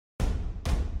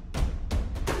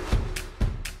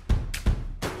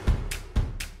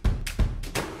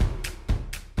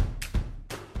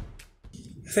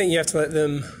I think you have to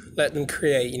let them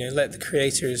create. Let the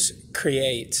creators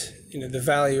create. The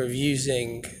value of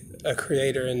using a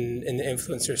creator in the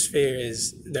influencer sphere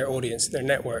is their audience, their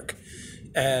network,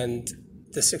 and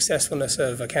the successfulness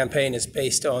of a campaign is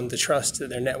based on the trust that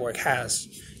their network has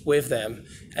with them.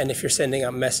 And if you're sending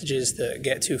out messages that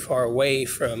get too far away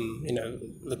from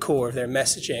the core of their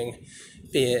messaging,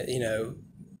 be it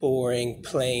boring,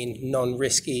 plain,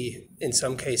 non-risky in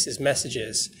some cases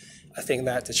messages, I think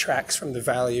that detracts from the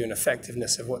value and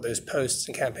effectiveness of what those posts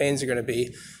and campaigns are going to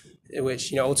be,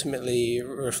 which ultimately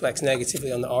reflects negatively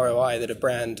on the ROI that a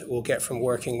brand will get from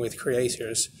working with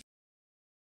creators.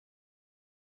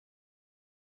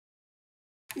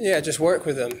 Yeah, just work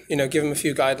with them. Give them a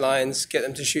few guidelines, get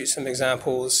them to shoot some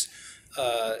examples.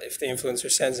 If the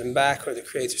influencer sends them back or the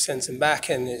creator sends them back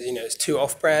and it's too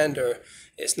off-brand or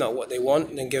it's not what they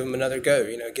want, then give them another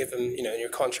go. Give them, in your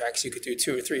contracts you could do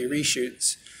 2 or 3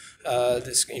 reshoots.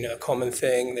 This a common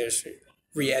thing. There's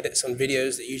re-edits on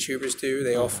videos that YouTubers do.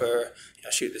 They offer,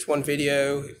 shoot this one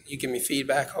video, you give me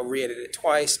feedback, I'll re-edit it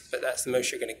twice, but that's the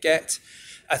most you're going to get.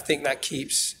 I think that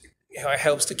it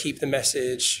helps to keep the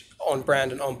message on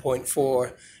brand and on point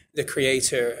for the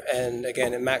creator, and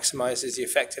again, it maximizes the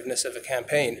effectiveness of a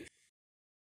campaign.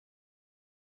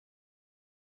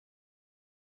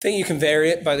 I think you can vary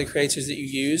it by the creators that you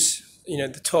use.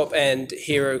 The top end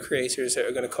hero creators that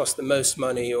are going to cost the most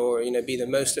money or be the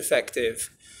most effective,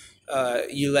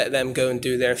 you let them go and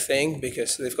do their thing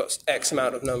because they've got X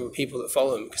amount of number of people that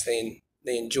follow them because they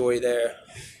enjoy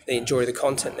the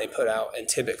content they put out. And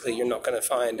typically you're not going to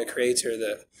find a creator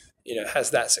that has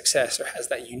that success or has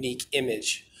that unique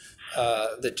image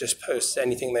that just posts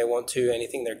anything they want to,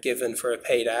 anything they're given for a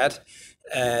paid ad.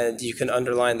 And you can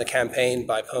underline the campaign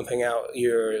by pumping out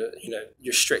your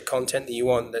strict content that you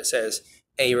want that says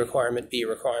A requirement, B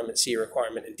requirement, C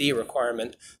requirement, and D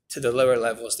requirement to the lower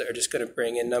levels that are just going to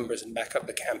bring in numbers and back up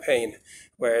the campaign.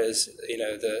 Whereas,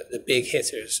 the big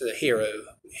hitters, the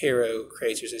hero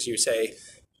creators, as you say,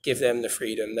 give them the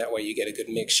freedom. That way you get a good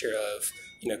mixture of,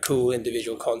 cool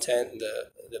individual content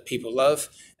that people love,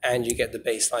 and you get the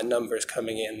baseline numbers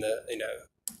coming in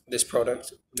this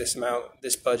product, this amount,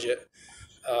 this budget,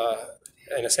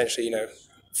 and essentially,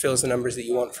 fills the numbers that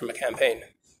you want from a campaign.